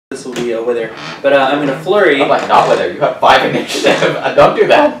be a wither. But I'm going to flurry. I'm like, not wither. You have 5 initiative. Don't do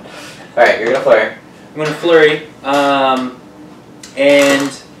that. Alright, you're going to flurry. I'm going to flurry.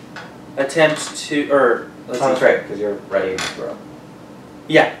 And attempt to... Sounds right, because you're ready to throw.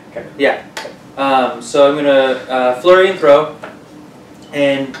 Yeah. Okay. Yeah. So I'm going to flurry and throw.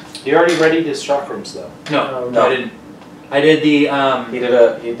 And... You're already ready to chakrams, though. No, no, I didn't. I did the... He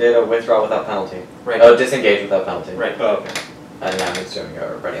did a withdraw without penalty. Right. Oh, disengage without penalty. Right. Oh, okay. And now he's doing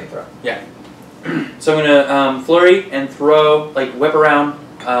a ready and throw. Yeah. So I'm gonna flurry and throw, like whip around,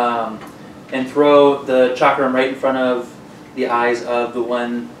 and throw the chakram right in front of the eyes of the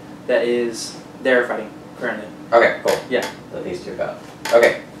one that is there fighting currently. Okay, cool. Yeah. So these two got.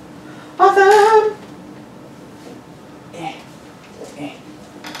 Okay. Awesome.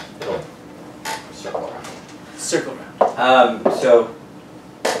 It'll circle around. Circle around. So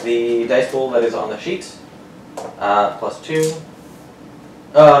the dice pool that is on the sheet, +2.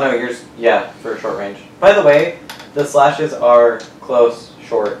 Oh no, yours, yeah, for short range. By the way, the slashes are close,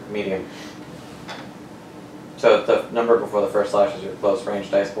 short, medium. So the number before the first slash is your close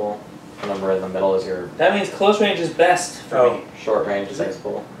range dice pool. The number in the middle is your That means close range is best for me. short range dice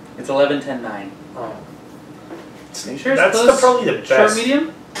pool. It's 11, 10, 9. Oh. You sure it's That's close? probably the Short, best.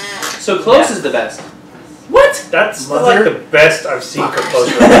 medium? So close is the best. What? That's Mother- like the best I've seen for close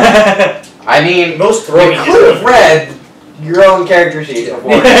range. I mean, Most you throwing could have read your own character sheet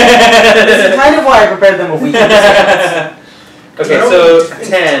before. This is kind of why I prepared them a week in advance. Okay, so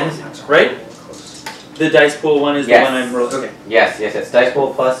 10, right? The dice pool one is Yes. the one I'm rolling. Okay. Yes, it's dice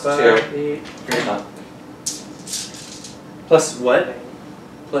pool +2. 8. Plus what?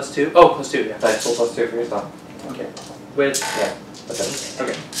 +2? Oh, +2, yeah. Dice pool +2 for your stop. Okay. With... Yeah, that's it.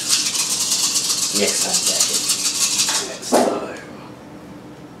 Okay. Yes,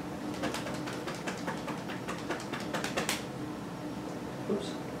 Oops.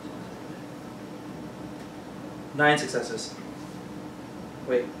 9 successes.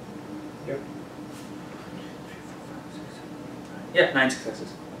 Wait. Yep. Yeah, 9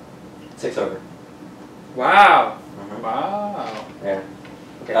 successes. 6 over. Wow. Mm-hmm. Wow. Yeah.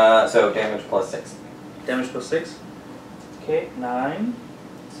 Okay. So damage +6. Damage +6. Okay, 9.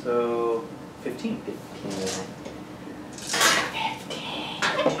 So 15.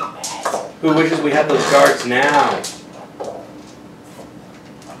 Who wishes we had those guards now?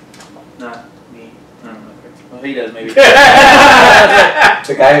 Not me. I don't know. Well, he does maybe.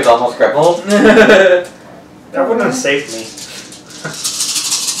 The guy who's almost crippled? That wouldn't have saved me.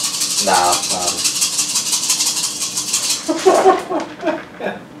 Nah.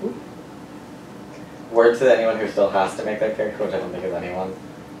 Word to anyone who still has to make that character, which I don't think is anyone.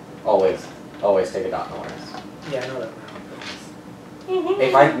 Always take a dot noise. Yeah, I know that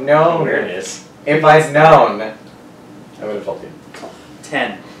If I'd known, There it is. if I'd known, I would have told you.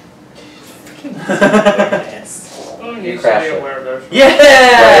 10. You crashed it.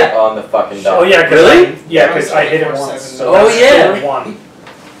 Yeah! Right on the fucking dot. Oh yeah, Really? because I hit it once. So Oh, that's yeah. still 1.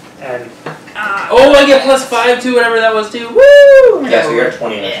 And Oh, I get +5 to whatever that was too. Woo! Yeah, so you're at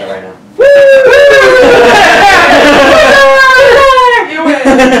 20 initiative right now.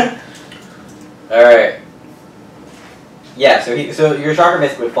 Alright. Yeah, so your chakra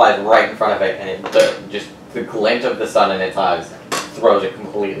basically flies right in front of it, and just the glint of the sun in its eyes throws it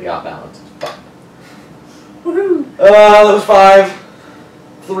completely off balance. Fuck. That was 5.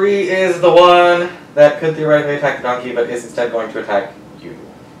 3 is the one that could theoretically attack the donkey, but is instead going to attack you.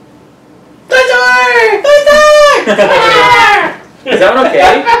 Is that one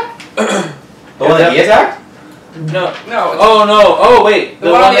okay? The one that he attacked? No. No. Oh no. Oh wait. The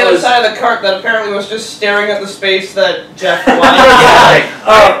one on the that other was... side of the cart that apparently was just staring at the space that Jeff wanted.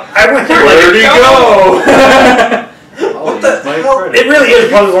 I went through Where'd he go? What the hell? It really is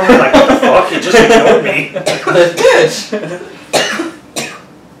probably one of like, what the fuck? He just ignored me. This bitch!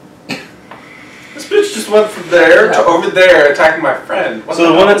 This bitch just went from there to over there attacking my friend. What So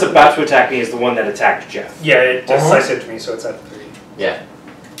the one that's about to attack me is the one that attacked Jeff. Yeah, it decisived me, so it's at 3. Yeah.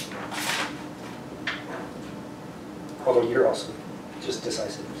 Although you're also just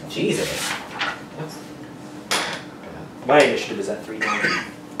decisive. So. Jesus. My initiative is at 3 now.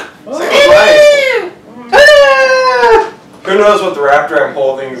 Who knows what the raptor I'm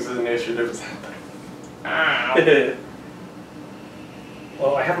holding's initiative is?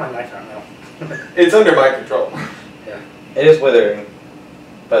 Well, I have my knife out now. It's under my control. Yeah. It is withering,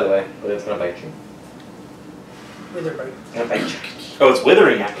 by the way, but it's gonna bite you. Wither bite. It's gonna bite you. Oh, it's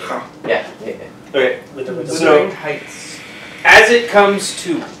withering at me. Yeah. Okay. Wither. So, as it comes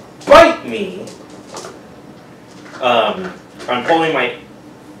to bite me, I'm pulling my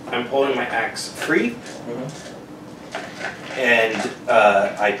axe free, and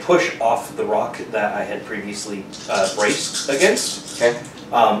I push off the rock that I had previously braced against, Okay.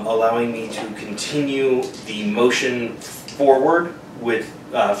 allowing me to continue the motion forward with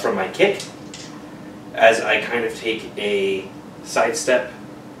from my kick, as I kind of take a sidestep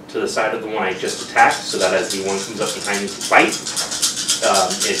to the side of the one I just attacked, so that as the one comes up behind me to bite,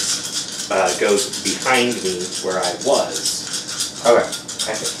 it goes behind me where I was. Okay.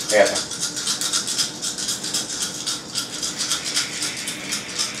 I see. I gotcha.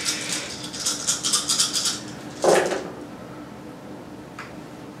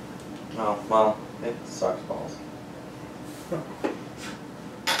 Oh, well, it sucks balls.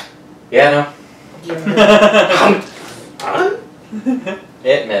 Yeah, no. Huh?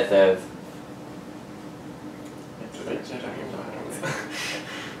 It misses.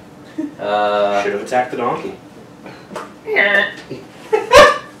 Should have attacked the donkey.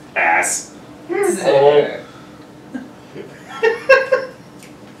 Ass. Oh.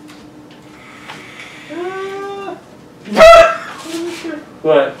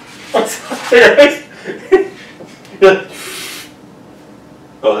 What?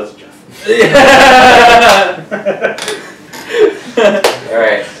 Oh, that's Jeff.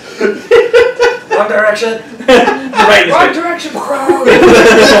 Alright. Wrong direction. Right. Wrong direction, crowd.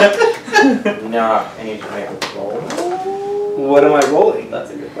 No, I need to make a roll. What am I rolling? That's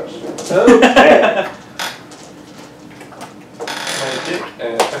a good question. Okay.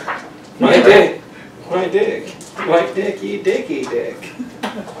 My dick. My dick. My dicky dicky dick.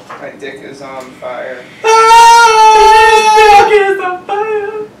 My dick is on fire.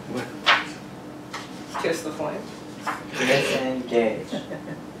 Kiss the flame. Disengage.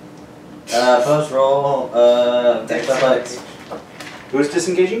 Post roll, athletics. Who's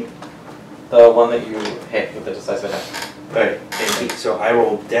disengaging? The one that you hit with the decisive attack. Right. And so I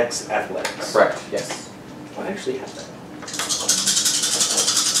roll Dex Athletics. Correct, yes. I actually have that.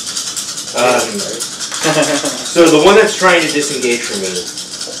 So the one that's trying to disengage from me,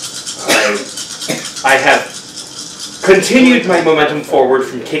 I have continued my momentum forward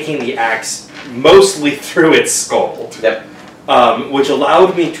from kicking the axe mostly through its skull. Yep. Which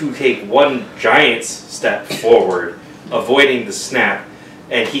allowed me to take one giant step forward, avoiding the snap,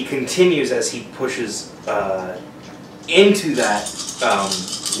 and he continues as he pushes into that,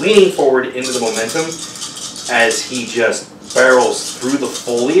 leaning forward into the momentum, as he just barrels through the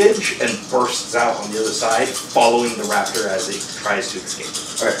foliage and bursts out on the other side, following the raptor as it tries to escape.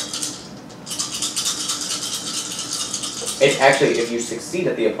 Alright. It actually, if you succeed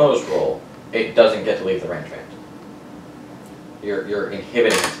at the opposed roll, it doesn't get to leave the range band. You're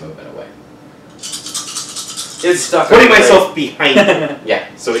inhibiting its movement away. It's stuck. Putting myself behind it, Yeah.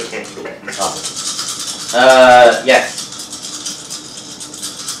 so it can't go away. Awesome. Yes.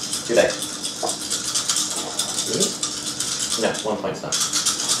 Do that. No, 1 point stop.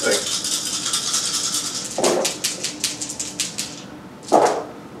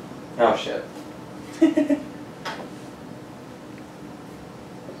 Oh shit.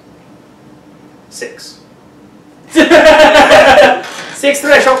 6. 6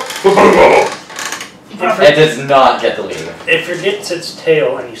 threshold. It does not get the lead. It forgets its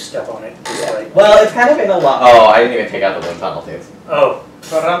tail and you step on it. Just like, Well, it's kind of in a lot. Oh, I didn't even take out the wind penalties. oh.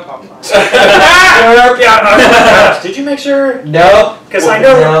 Ba-dum-bum-bum. Did you make sure? Nope. Because I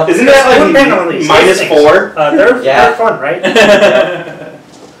know. No. Isn't that like Wind penalties, minus those things. 4? They're fun, right?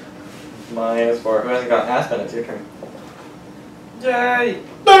 -4. Who hasn't got Aspen? It's your turn. Yay!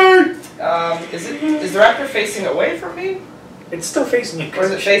 Is the raptor facing away from me? It's still facing you. Or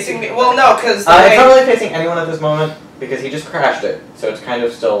is it facing me? Well, no, because It's not really facing anyone at this moment because he just crashed it, so it's kind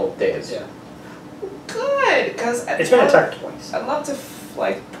of still dazed. Yeah. good, because It's been attacked twice. I'd love to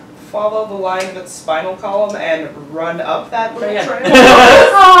follow the line of its spinal column and run up that little trail.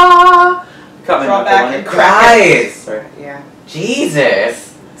 Draw back and crack it. Guys! Yeah. Jesus!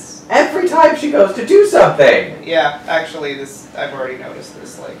 Every time she goes to do something! Yeah, actually, I've already noticed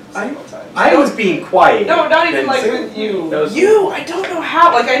this several times. I was being quiet. No, not even Then with you. Those- You, I don't know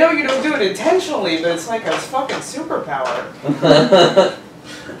how. I know you don't do it intentionally, but it's like a fucking superpower.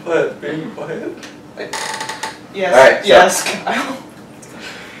 What? Being quiet? Yes. Alright, so- yes. Kyle.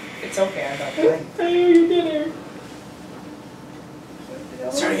 It's okay. I got it. Hey, dinner.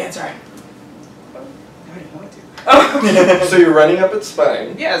 Sorry again. Sorry. I didn't want to. So you're running up its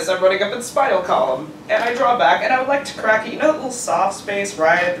spine. Yes, I'm running up its spinal column, and I draw back, and I would like to crack it. You know that little soft space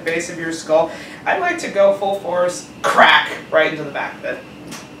right at the base of your skull? I'd like to go full force, crack right into the back of it.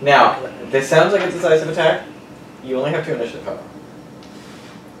 Now, this sounds like a decisive attack. You only have 2 initiative power.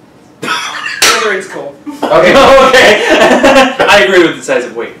 Withering's cool. Okay. I agree with the size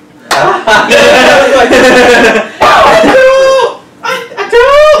of weight.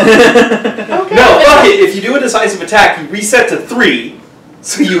 Okay. No, fuck it. If you do a decisive attack, you reset to 3,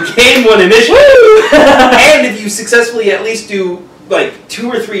 so you gain 1 initiative. And if you successfully at least do like 2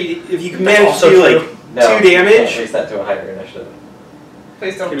 or 3, if you can manage to do like 2 damage. Reset to a higher initiative.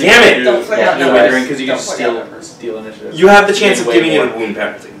 Please don't. Damn it! Don't play Yeah, out no, numbers. Withering because you Don't just play out numbers. steal initiative. You have the chance of Way giving it more. a wound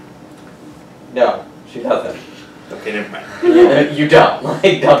penalty. No, she doesn't. Okay, never mind. You don't.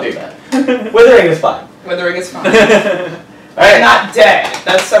 Like, don't do that. Withering is fine. Withering is fine. Alright. Not dead.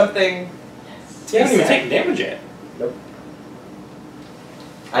 That's something. You haven't even taken damage yet.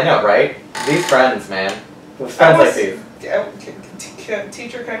 I know, right? These friends, man. With friends like these.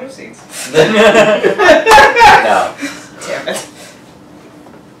 Teacher, can I move seats? No. Damn it.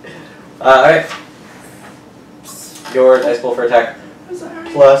 Alright. Your dice pool for attack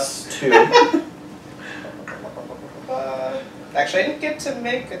 +2. Actually, I didn't get to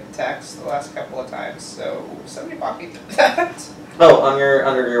make attacks the last couple of times, so somebody bought me that. Oh,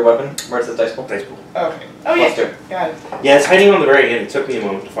 under your weapon, where it says dice pool? Dice pool. Okay. Oh yeah. +2. Got it. Yeah, it's hiding on the very end. It took me a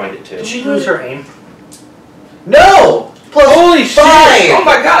moment to find it too. Did she lose her aim? No! Holy shit! Oh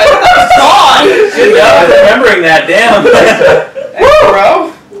my god! I thought that was gone. Good job remembering that. Damn. Hey,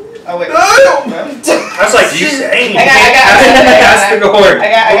 bro. Oh wait. I was like, you saying? I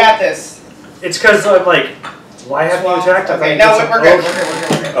got this. It's because I'm like, why haven't you attacked? I Okay, thought no, you we're did good. some-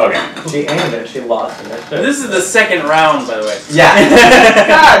 We're good. Okay. She aimed it, she lost initiative. This is the second round, by the way. Yeah.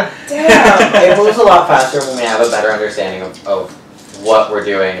 God damn. It moves a lot faster when we have a better understanding of what we're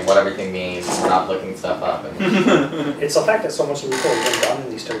doing and what everything means, and we're not looking stuff up. And It's the fact that so much of the people have been done in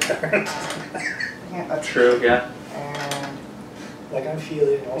these 2 turns. Yeah, that's True, yeah. And Like, I'm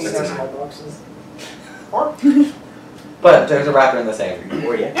feeling all That's sorts a of my boxes. but there's a rapper in the same.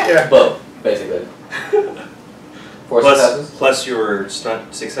 Yeah. Both, basically. 4 successes? Plus your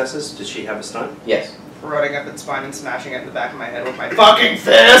stunt successes. Did she have a stunt? Yes. running up its spine and smashing it in the back of my head with my fucking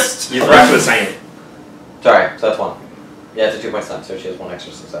fist. You forgot to assign it. Sorry, so that's 1. Yeah, it's a 2-point stunt, so she has 1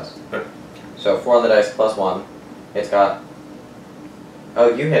 extra success. Okay. So 4 on the dice plus 1. It's got. Oh,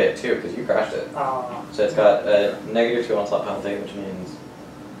 you hit it too, because you crashed it. So it's got a -2 on slot penalty, which means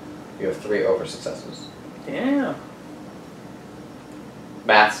you have 3 over successes. Yeah.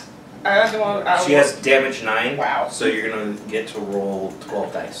 Maths. She has damage 9. Wow. So you're gonna get to roll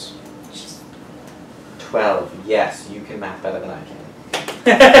 12 dice. 12. Yes, you can math better than I can.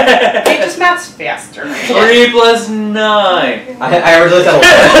 It just maths faster. 3 plus 9. I originally said 11.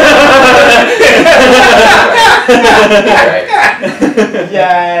 Right.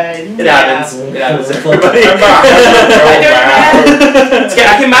 Yeah. It happens. It happens to everybody.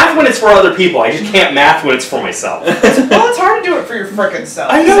 I can math when it's for other people. I just can't math when it's for myself. Well, it's hard to do it for your frickin'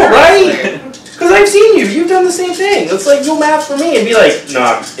 self. I know, Seriously. right? Because I've seen you. You've done the same thing. It's like you'll math for me and be like,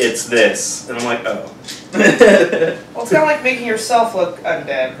 nah, it's this, and I'm like, oh. Well, it's kind of like making yourself look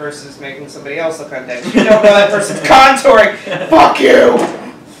undead versus making somebody else look undead. You don't know that person's contouring. Fuck you!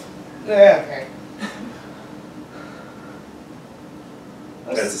 Yeah, okay.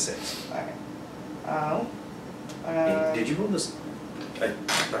 That's a 6. Okay. Oh. Did you roll this? I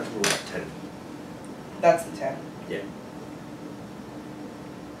rolled a 10. That's the 10.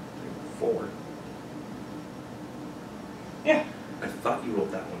 4. Yeah. I thought you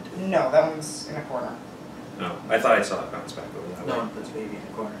rolled that one too. No, that one's in a corner. No, I thought I saw it bounce back over that No way. one puts baby in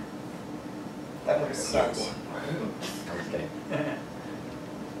the corner. That one sucks. Okay.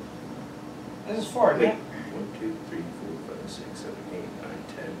 This is 4, Wait. yeah. 1, 2, 3, 4, 5, 6, 7, 8, 9,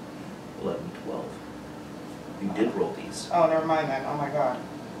 10, 11, 12. You did roll these. Oh, never mind then. Oh my god.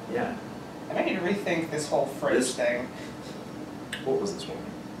 Yeah. I might need to rethink this whole fridge This- thing. What was this one?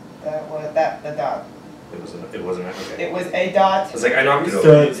 The dot. It wasn't okay. It was a dot. I was like, I knocked it So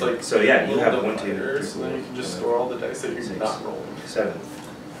over. it's like So yeah, you have 1, 2, divider, 3, so then you can just 4, store all the dice that you're 6, not rolling. 7.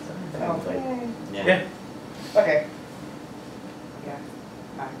 Okay. Yeah. Okay. Yeah.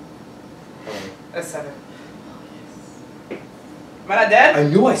 9. A 7. Am I not dead? I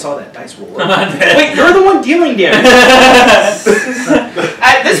knew I saw that dice roll. I'm not dead. Wait, you're the one dealing damage.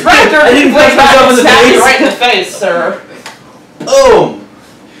 This raptor I didn't flies punch back myself and in the stab you face. right in the face, sir. Boom!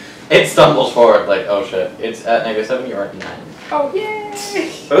 It stumbles forward like, oh shit. It's at -7, you're at 9. Oh, yay!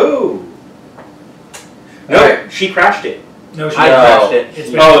 Oh. No, Alright. she crashed it. No, she I No. crashed it. It's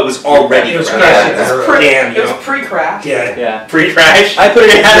been, Oh, it was already It was crashed. crashed. It was Damn, you It was know. pre-crash. Yeah. Yeah. Pre-crash? I put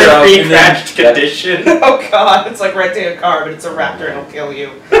it in had a zero, and then- pre-crashed condition. Oh god, it's like renting a car, but it's a raptor and it'll kill you.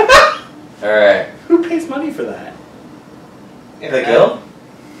 Alright. Who pays money for that? The guild?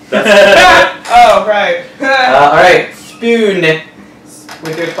 Oh, right. Alright. Spoon.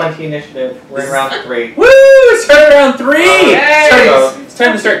 With your 20 initiative, we're in round 3. Woo! It's started round 3! Yay! It's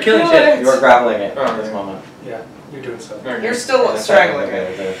time to start killing shit. You are grappling it Oh, at this okay. moment. yeah. You're doing so. You're still straggling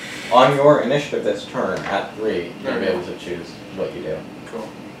it. On your initiative this turn, at 3, you'll be able to choose what you do. Cool.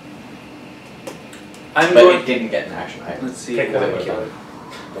 I'm But going. it didn't get an action item. Let's see. Take one and kill it.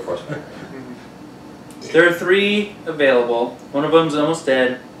 Before spell. There are 3 available. One of them's almost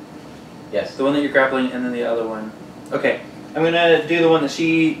dead. Yes. The one that you're grappling, and then the other one. Okay. I'm gonna do the one that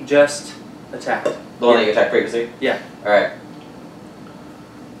she just attacked. The one that you attacked previously? Yeah. Alright.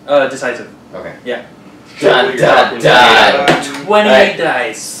 Decisive. Okay. Yeah. Dun dun dun! 20 Right.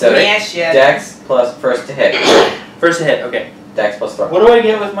 dice. So Smash it. Dex plus first to hit. First to hit. Okay. Dex plus throw. What do I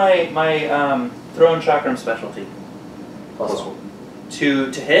get with my throw and chakram specialty? Plus 1.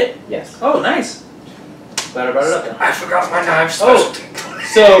 To hit? Yes. Oh, nice. Glad I brought it up then. I forgot my knife Oh. specialty.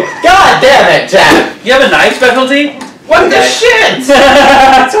 So God damn it, Jack! you have a knife specialty? What the Nice. shit?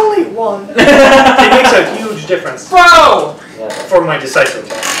 It's only 1. It makes a huge difference Bro! Yeah. for my decisive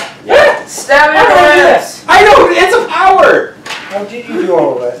attack. Yeah. Stab it I in don't the do ribs. I don't, it's a power! How did you do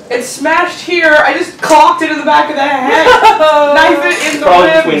all of that? It's smashed here. I just clocked it in the back of the head. Knife it in the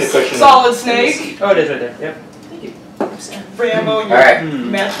Probably between ribs. the cushion Solid and- snake. Oh, it is right there. Yep. Rambo, you're Alright.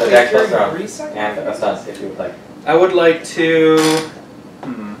 mashed So Dex plus with your throw. reset. And a stun if you would like. I would like to.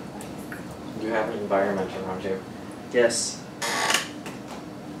 You have an environment around you. Yes.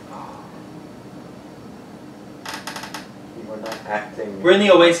 You are not acting. We're in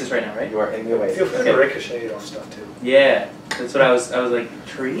the Oasis right now, right? You are in the way. Feel free to ricochet off stuff too. Yeah. That's what I was like,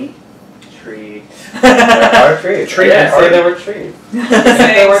 tree? Tree. There are trees. Tree I didn't and say art. there were trees. Thanks,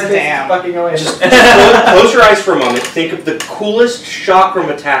 There were trees damn. fucking away. Close your eyes for a moment. Think of the coolest chakram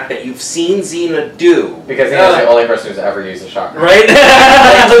attack that you've seen Xena do. Because he is the only person who's ever used a shotgun. Right?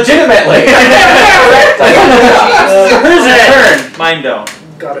 Legitimately! Hers return. Mine don't.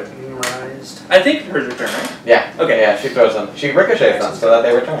 Got it memorized. I think hers return, right? Yeah. Okay. Yeah, she throws them. She ricochets them so that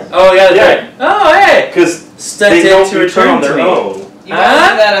they return. Oh, yeah, that's Yeah. right. Oh, hey! Because Stunted they don't to return return on their to me. own. You guys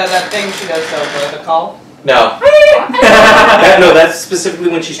do that thing she does though, the call? No. No, that's specifically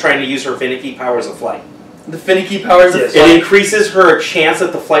when she's trying to use her finicky powers of flight. The finicky powers of Yes. It flight. increases her chance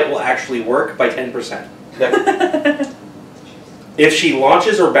that the flight will actually work by 10%. If she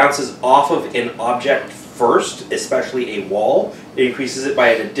launches or bounces off of an object first, especially a wall, it increases it by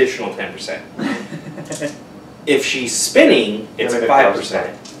an additional 10%. If she's spinning, it's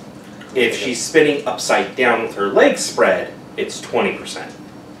 5%. If she's spinning upside down with her legs spread, it's 20%.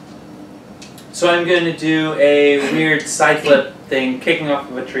 So I'm going to do a weird side flip thing, kicking off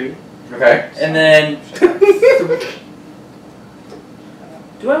of a tree. Okay. And then...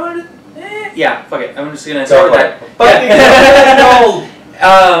 do I want to... yeah, fuck it. I'm just going to start with that.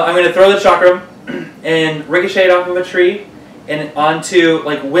 I'm going to throw the chakram and ricochet it off of a tree and onto,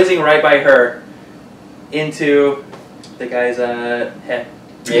 like, whizzing right by her into the guy's head.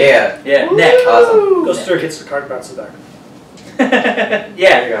 Yeah. Yeah, neck. Awesome. Goes through, hits the card, bounces back. There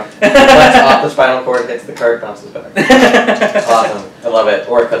Yeah. you go. Cuts off the spinal cord, hits the card, bounces back. Awesome. I love it.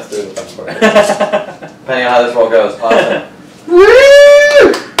 Or it cuts through the spinal cord. Depending on how this roll goes. Awesome.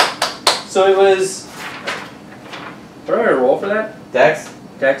 Woo! So it was... What do I roll for that? Dex,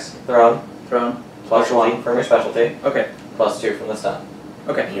 Dex, thrown, thrown. plus Specialty. 1 from your specialty, Okay, plus 2 from the stun.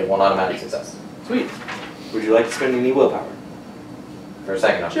 okay. You get 1 automatic success. Sweet. Would you like to spend any willpower? For a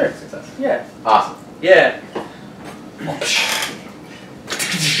second automatic Sure. success. Yeah. Awesome. Yeah.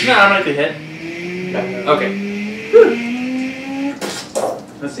 No, I'm not gonna hit. Okay.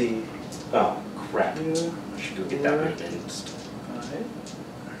 Let's see. Oh, crap. I should go get that one then. 5.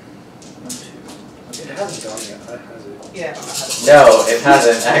 1, 2. It hasn't gone yet, has it? Yeah, I don't know how to No, it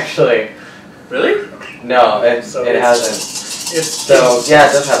hasn't actually. Really? No, it So it it's- hasn't. It's So yeah,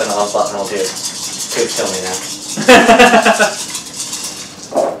 it does have an onslaught penalty. Could kill me now.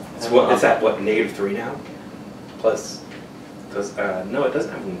 It's what? It's at what? -3 now? Plus. Does no, it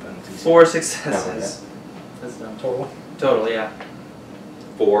doesn't have wound penalties. 4 successes. That's dumb. total. Total, yeah.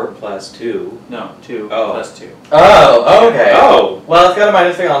 4 plus 2. No, 2 Oh. plus 2. Oh, okay. Oh, Well, it's got a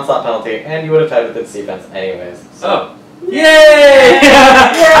 -3 onslaught penalty, and you would have tied with its defense anyways. So. Oh. Yay!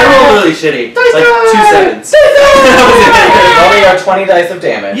 I rolled really shitty. Like 2 sevens. Only our 20 dice of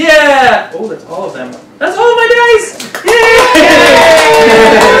damage. Yeah! Oh, that's all of them. That's all of my dice!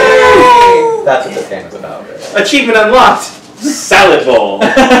 Yay! That's what this game is about. Really. achievement unlocked! Salad bowl.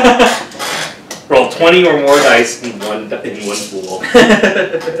 Roll 20 or more dice in one pool.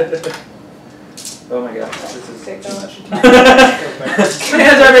 Oh my god, this is take too that. much. My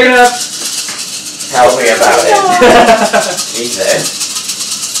hands are big enough! Tell me about it. Eat this.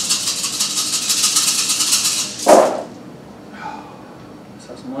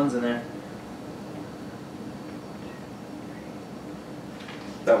 Saw some ones in there.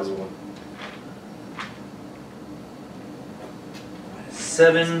 That was a one.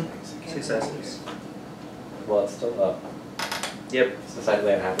 7 successes. Well, it's still up. Yep. It's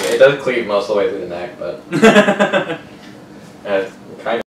decidedly unhappy. It does cleave most of the way through the neck, but